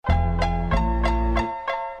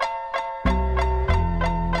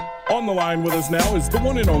On the line with us now is the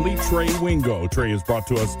one and only Trey Wingo. Trey is brought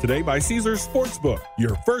to us today by Caesars Sportsbook.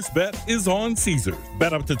 Your first bet is on Caesars.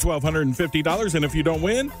 Bet up to $1,250, and if you don't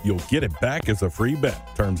win, you'll get it back as a free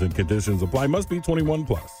bet. Terms and conditions apply. Must be 21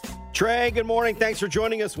 plus. Trey, good morning. Thanks for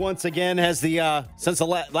joining us once again. Has the since the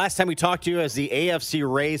last time we talked to you, has the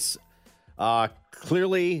AFC race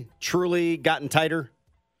clearly, truly gotten tighter?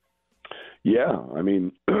 Yeah, I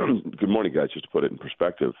mean, good morning, guys. Just to put it in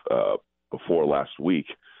perspective, before last week,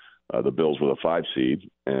 the Bills were the 5 seed,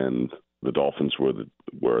 and the Dolphins were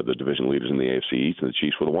the division leaders in the AFC East, and the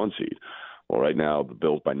Chiefs were the 1 seed. Well, right now, the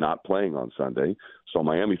Bills, by not playing on Sunday, saw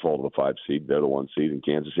Miami fall to the 5 seed. They're the 1 seed, and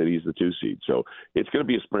Kansas City is the 2 seed. So it's going to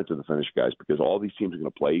be a sprint to the finish, guys, because all these teams are going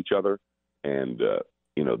to play each other. And,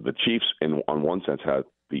 the Chiefs, on one sense, have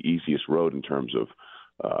the easiest road in terms of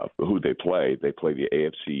who they play. They play the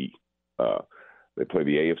AFC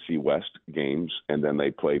West games, and then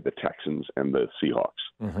they play the Texans and the Seahawks.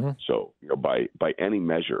 Mm-hmm. So, by any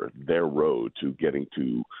measure, their road to getting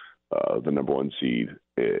to the number 1 seed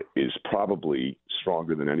is probably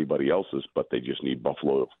stronger than anybody else's, but they just need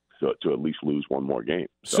Buffalo to at least lose one more game.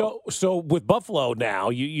 So with Buffalo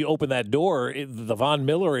now, you open that door. The Von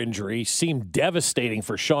Miller injury seemed devastating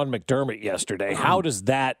for Sean McDermott yesterday. How does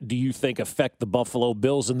that, do you think, affect the Buffalo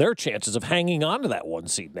Bills and their chances of hanging on to that 1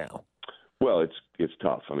 seed now? Well, it's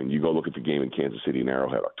tough. I mean, you go look at the game in Kansas City and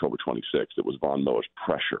Arrowhead, October 26th. It was Von Miller's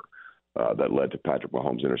pressure that led to Patrick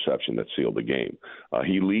Mahomes' interception that sealed the game.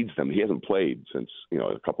 He leads them. He hasn't played since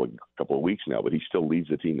a couple of weeks now, but he still leads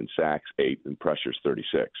the team in sacks 8 and pressures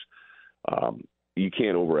 36. You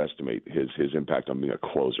can't overestimate his impact on being a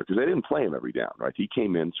closer because they didn't play him every down, right? He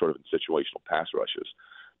came in sort of in situational pass rushes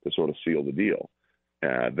to sort of seal the deal.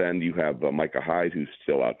 Then you have Micah Hyde, who's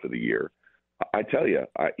still out for the year. I tell you,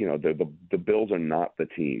 the Bills are not the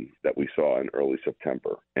team that we saw in early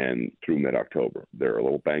September and through mid-October. They're a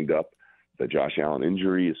little banged up. The Josh Allen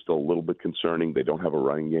injury is still a little bit concerning. They don't have a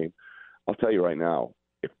running game. I'll tell you right now,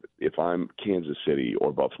 if I'm Kansas City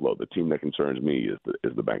or Buffalo, the team that concerns me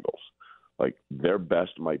is the Bengals. Like, their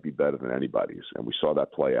best might be better than anybody's, and we saw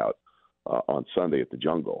that play out on Sunday at the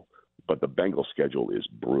Jungle. But the Bengals schedule is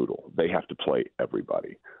brutal. They have to play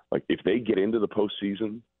everybody. Like, if they get into the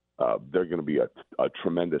postseason, they're going to be a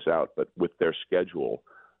tremendous out. But with their schedule,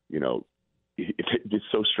 it's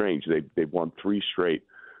so strange. They've won 3 straight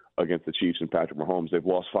against the Chiefs and Patrick Mahomes. They've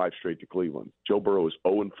lost 5 straight to Cleveland. Joe Burrow is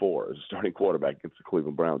 0-4 as a starting quarterback against the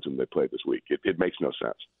Cleveland Browns, whom they played this week. It makes no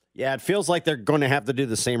sense. Yeah, it feels like they're going to have to do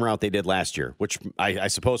the same route they did last year, which I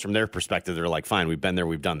suppose from their perspective, they're like, fine, we've been there,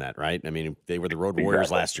 we've done that, right? I mean, they were the road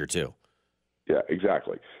warriors last year, too. Yeah,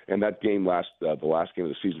 exactly. And that game the last game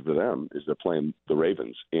of the season for them is they're playing the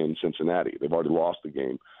Ravens in Cincinnati. They've already lost the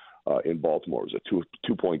game in Baltimore. It was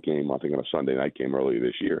a 2-point game, I think, on a Sunday night game earlier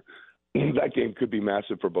this year. That game could be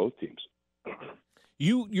massive for both teams.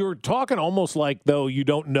 You're talking almost like, though, you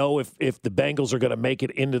don't know if the Bengals are going to make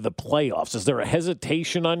it into the playoffs. Is there a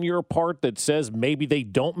hesitation on your part that says maybe they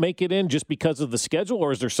don't make it in just because of the schedule,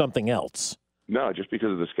 or is there something else? No, just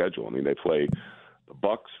because of the schedule. I mean, they play the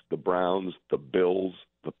Bucks, the Browns, the Bills,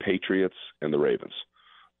 the Patriots, and the Ravens.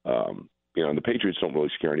 And the Patriots don't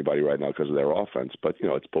really scare anybody right now because of their offense, but,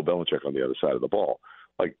 it's Bill Belichick on the other side of the ball.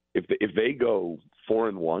 Like, if they go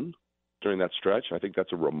 4-1 during that stretch, I think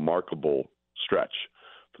that's a remarkable stretch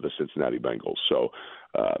for the Cincinnati Bengals. So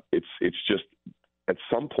it's just at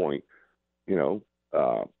some point,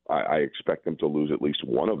 I expect them to lose at least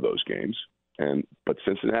one of those games. But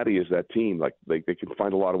Cincinnati is that team, like they can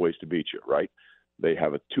find a lot of ways to beat you, right? They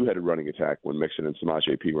have a 2-headed running attack when Mixon and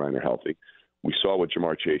Samaje Perine are healthy. We saw what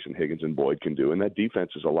Jamar Chase and Higgins and Boyd can do, and that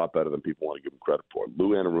defense is a lot better than people want to give them credit for. Lou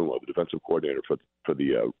Anarumo, the defensive coordinator for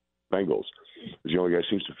the Bengals, is the only guy who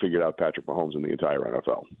seems to figure out Patrick Mahomes in the entire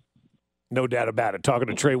NFL. No doubt about it. Talking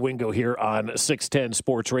to Trey Wingo here on 610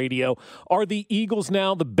 Sports Radio. Are the Eagles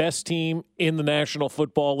now the best team in the National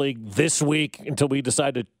Football League this week until we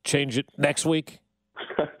decide to change it next week?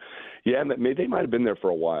 Yeah, they might have been there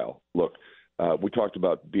for a while. Look, we talked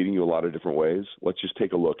about beating you a lot of different ways. Let's just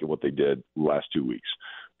take a look at what they did the last 2 weeks.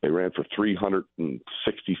 They ran for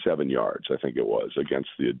 367 yards, I think it was, against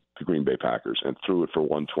the Green Bay Packers and threw it for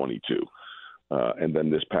 122. And then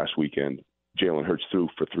this past weekend, Jalen Hurts threw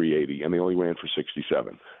for 380, and they only ran for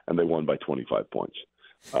 67, and they won by 25 points.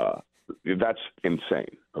 That's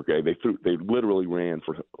insane. Okay, they literally ran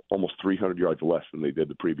for almost 300 yards less than they did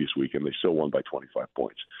the previous week, and they still won by 25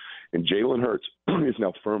 points. And Jalen Hurts is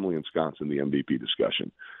now firmly ensconced in the MVP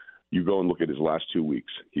discussion. You go and look at his last 2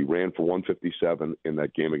 weeks. He ran for 157 in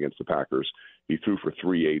that game against the Packers. He threw for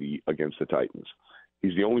 380 against the Titans.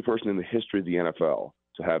 He's the only person in the history of the NFL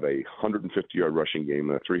to have a 150-yard rushing game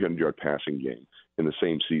and a 300-yard passing game in the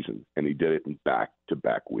same season, and he did it in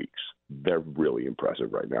back-to-back weeks. They're really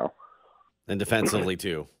impressive right now. And defensively,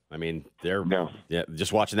 too. I mean,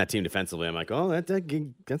 just watching that team defensively, I'm like, oh, that's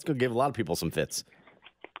going to give a lot of people some fits.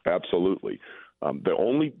 Absolutely. The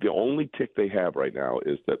only tick they have right now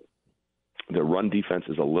is that their run defense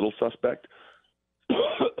is a little suspect.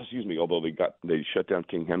 Excuse me. Although they shut down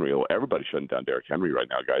King Henry. Everybody's shutting down Derrick Henry right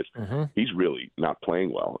now, guys. Mm-hmm. He's really not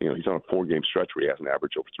playing well. He's on a 4-game stretch where he hasn't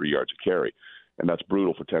averaged over 3 yards a carry, and that's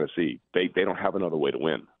brutal for Tennessee. They don't have another way to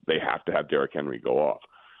win. They have to have Derrick Henry go off.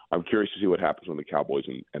 I'm curious to see what happens when the Cowboys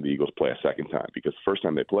and the Eagles play a second time, because the first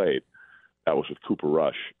time they played, that was with Cooper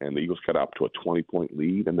Rush, and the Eagles got up to a 20-point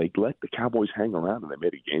lead, and they let the Cowboys hang around, and they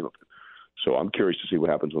made a game of it. So I'm curious to see what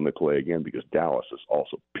happens when they play again, because Dallas is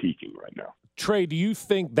also peaking right now. Trey, do you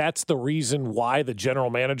think that's the reason why the general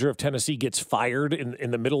manager of Tennessee gets fired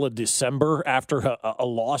in the middle of December after a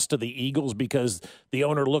loss to the Eagles, because the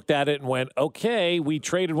owner looked at it and went, okay, we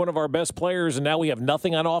traded one of our best players and now we have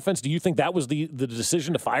nothing on offense? Do you think that was the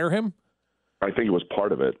decision to fire him? I think it was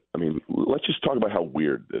part of it. I mean, let's just talk about how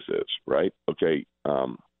weird this is, right? Okay,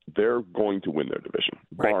 they're going to win their division,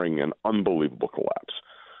 barring an unbelievable collapse.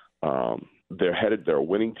 They're a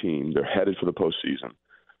winning team. They're headed for the postseason.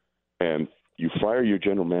 And you fire your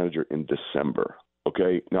general manager in December,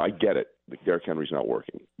 okay? Now, I get it. Derrick Henry's not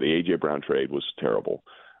working. The A.J. Brown trade was terrible.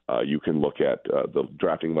 You can look at the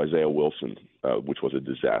drafting of Isaiah Wilson, which was a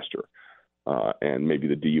disaster, and maybe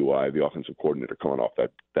the DUI, the offensive coordinator, coming off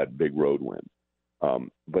that big road win.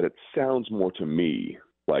 But it sounds more to me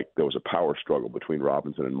like there was a power struggle between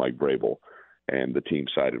Robinson and Mike Vrabel, and the team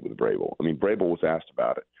sided with Vrabel. I mean, Vrabel was asked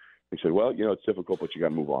about it. He said, well, it's difficult, but you got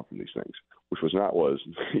to move on from these things, which it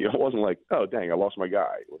wasn't like, oh, dang, I lost my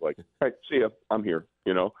guy. It was like, all right, see ya, I'm here,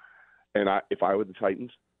 And if I were the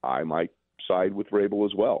Titans, I might side with Vrabel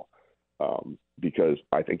as well, because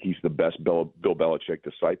I think he's the best Bill Belichick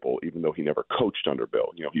disciple, even though he never coached under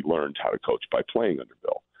Bill. He learned how to coach by playing under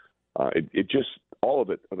Bill. It just, all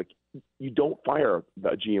of it, like, you don't fire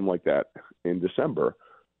a GM like that in December,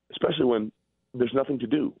 especially when there's nothing to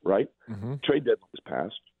do, right? Mm-hmm. Trade deadline is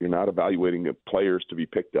passed. You're not evaluating the players to be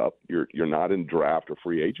picked up. You're not in draft or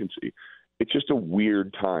free agency. It's just a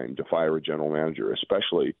weird time to fire a general manager,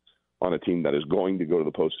 especially on a team that is going to go to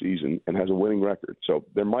the postseason and has a winning record. So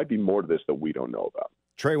there might be more to this that we don't know about.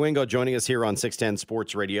 Trey Wingo joining us here on 610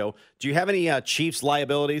 Sports Radio. Do you have any Chiefs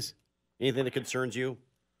liabilities? Anything that concerns you?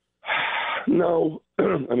 No. I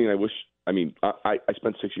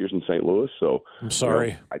spent 6 years in St. Louis, so I'm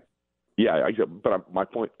sorry. But my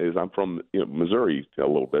point is, I'm from Missouri a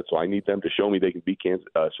little bit, so I need them to show me they can beat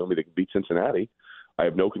Cincinnati. I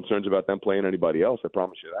have no concerns about them playing anybody else. I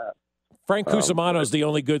promise you that. Frank Cusimano is the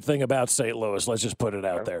only good thing about St. Louis. Let's just put it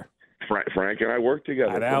out there. Frank and I worked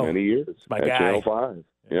together for many years. My at guy. Channel 5.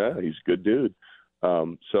 Yeah, he's a good dude.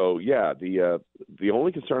 The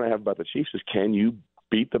only concern I have about the Chiefs is, can you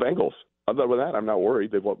beat the Bengals? Other than that, I'm not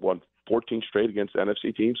worried. They've won 14 straight against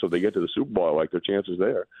NFC teams, so if they get to the Super Bowl, I like their chances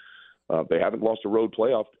there. They haven't lost a road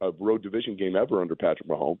division game ever under Patrick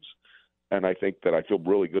Mahomes. And I think that I feel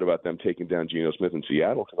really good about them taking down Geno Smith in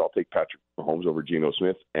Seattle, because I'll take Patrick Mahomes over Geno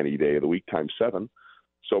Smith any day of the week times 7.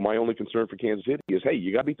 So my only concern for Kansas City is, hey,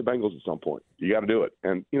 you got to beat the Bengals at some point. You got to do it.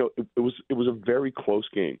 And, it was a very close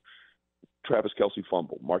game. Travis Kelce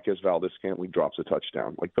fumble. Marquez Valdes-Scantling drops a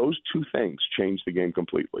touchdown. Like, those two things changed the game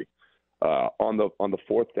completely. On the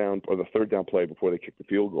fourth down or the third down play before they kicked the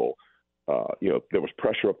field goal, there was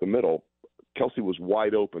pressure up the middle. Kelce was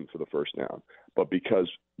wide open for the first down, but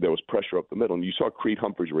because there was pressure up the middle, and you saw Creed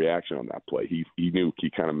Humphrey's reaction on that play, he knew he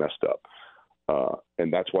kind of messed up,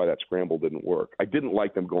 and that's why that scramble didn't work. I didn't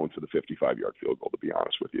like them going for the 55-yard field goal, to be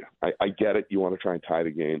honest with you. I get it. You want to try and tie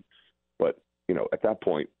the game, but at that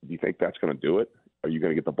point, do you think that's going to do it? Are you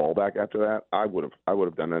going to get the ball back after that? I would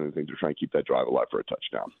have done anything to try and keep that drive alive for a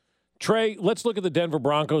touchdown. Trey, let's look at the Denver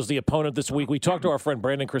Broncos, the opponent this week. We talked to our friend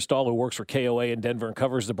Brandon Cristal, who works for KOA in Denver and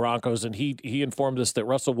covers the Broncos, and he informed us that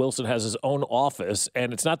Russell Wilson has his own office,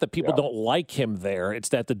 and it's not that people don't like him there. It's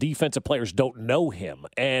that the defensive players don't know him,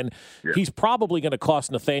 and he's probably going to cost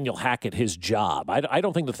Nathaniel Hackett his job. I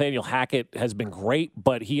don't think Nathaniel Hackett has been great,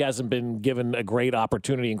 but he hasn't been given a great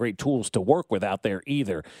opportunity and great tools to work with out there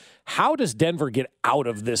either. How does Denver get out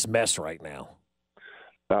of this mess right now?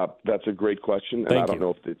 That's a great question, and Thank I don't you. know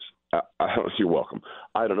if it's you're welcome.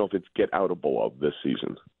 I don't know if it's get outable of this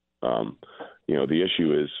season. The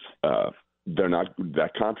issue is they're not.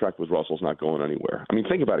 That contract with Russell's not going anywhere. I mean,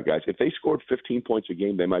 think about it, guys. If they scored 15 points a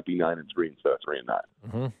game, they might be 9-3 instead of 3-9.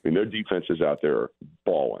 Mm-hmm. I mean, their defenses out there are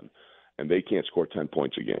balling, and they can't score 10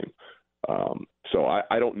 points a game. So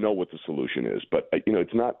I don't know what the solution is, but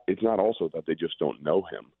it's not also that they just don't know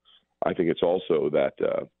him. I think it's also that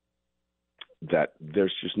that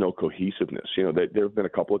there's just no cohesiveness. There have been a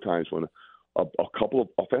couple of times when a couple of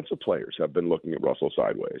offensive players have been looking at Russell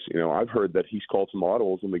sideways. I've heard that he's called some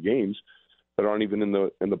audibles in the games that aren't even in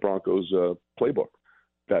the Broncos playbook,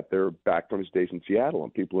 that they're back from his days in Seattle,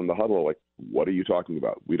 and people in the huddle are like, what are you talking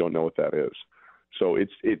about? We don't know what that is. So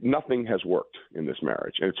nothing has worked in this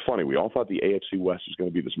marriage. And it's funny, we all thought the AFC West was going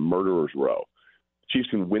to be this murderer's row. Chiefs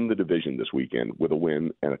can win the division this weekend with a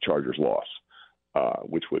win and a Chargers loss,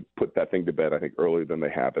 which would put that thing to bed, I think, earlier than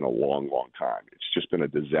they have in a long, long time. It's just been a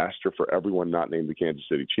disaster for everyone not named the Kansas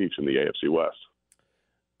City Chiefs in the AFC West.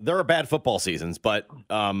 There are bad football seasons, but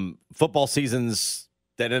football seasons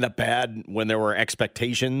that end up bad when there were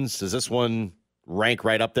expectations, does this one rank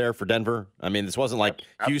right up there for Denver? I mean, this wasn't like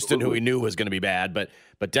Houston, who we knew was going to be bad, but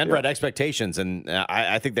Denver had expectations, and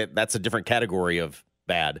I think that's a different category of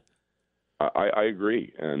bad. I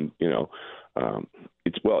agree, and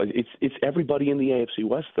it's everybody in the AFC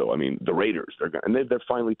West, though. I mean, the Raiders, they're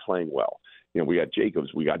finally playing well. We got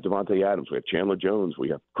Jacobs, we got Devontae Adams, we have Chandler Jones, we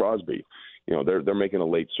have Crosby. They're making a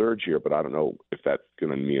late surge here, but I don't know if that's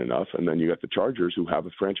going to mean enough. And then you got the Chargers, who have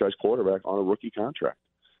a franchise quarterback on a rookie contract,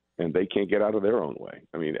 and they can't get out of their own way.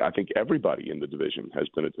 I mean, I think everybody in the division has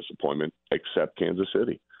been a disappointment except Kansas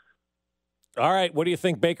City. All right, what do you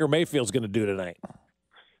think Baker Mayfield's going to do tonight?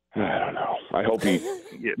 I don't know. I hope he.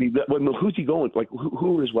 Who's he going? Like,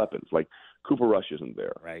 who are his weapons? Like, Cooper Rush isn't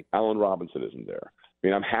there. Right. Allen Robinson isn't there. I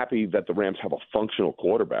mean, I'm happy that the Rams have a functional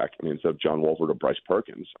quarterback. I mean, instead of John Wolford or Bryce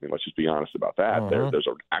Perkins. I mean, let's just be honest about that. There's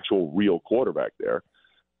an actual real quarterback there.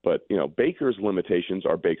 But, Baker's limitations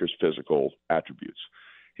are Baker's physical attributes.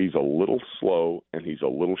 He's a little slow and he's a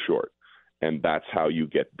little short. And that's how you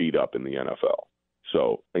get beat up in the NFL.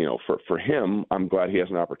 So, for him, I'm glad he has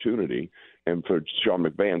an opportunity. And for Sean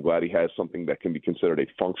McVay, I'm glad he has something that can be considered a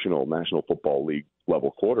functional National Football League level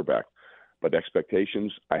quarterback. But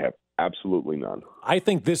expectations, I have absolutely none. I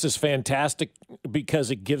think this is fantastic because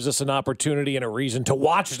it gives us an opportunity and a reason to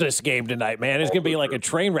watch this game tonight, man. It's going to be like a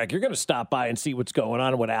train wreck. You're going to stop by and see what's going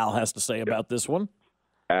on and what Al has to say about this one.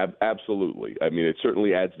 Absolutely. I mean, it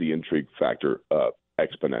certainly adds the intrigue factor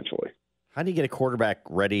exponentially. How do you get a quarterback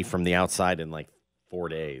ready from the outside in like 4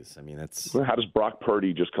 days? I mean, how does Brock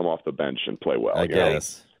Purdy just come off the bench and play well? I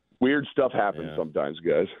guess. Weird stuff happens sometimes,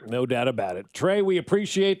 guys. No doubt about it. Trey, we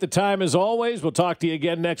appreciate the time as always. We'll talk to you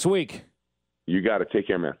again next week. You got it. Take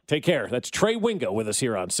care, man. Take care. That's Trey Wingo with us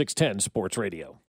here on 610 Sports Radio.